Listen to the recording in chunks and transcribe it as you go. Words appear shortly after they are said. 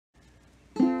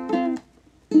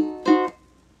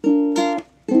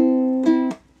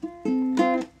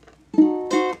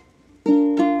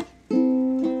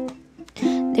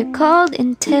They're called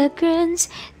integrons,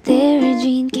 they're a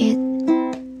gene kit.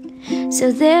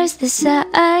 So there's the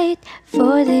side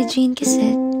for the gene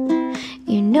cassette.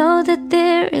 You know that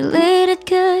they're related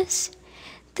 'cause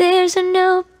there's an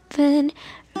open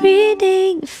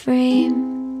reading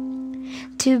frame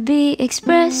to be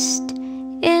expressed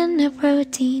in a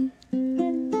protein.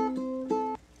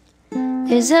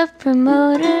 There's a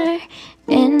promoter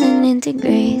and an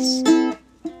integrase,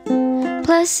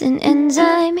 plus an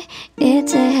enzyme,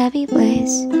 it's a happy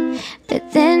place.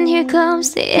 But then here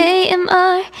comes the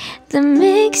AMR that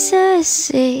makes us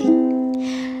say,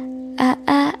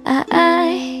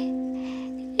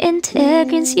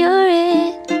 integrons, you're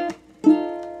in.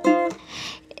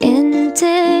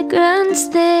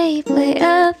 Integrons, they play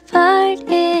a part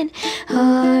in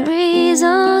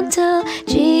horizontal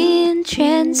gene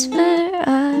transfer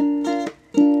of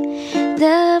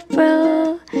the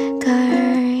prokaryotes.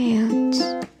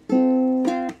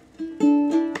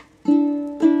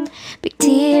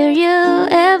 Bacterial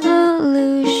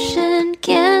evolution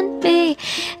can be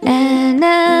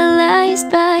analyzed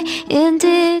by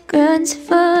integrons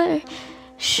for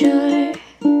sure,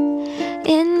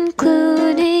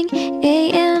 including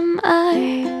AMR.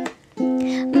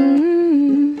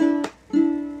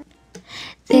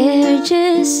 They're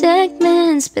just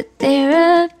segments, but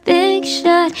they're a big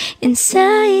shot in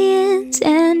science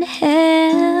and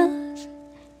health.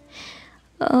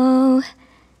 Oh,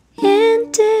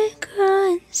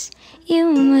 integrons,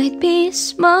 you might be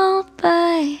small,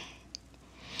 but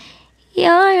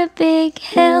you're a big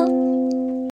help.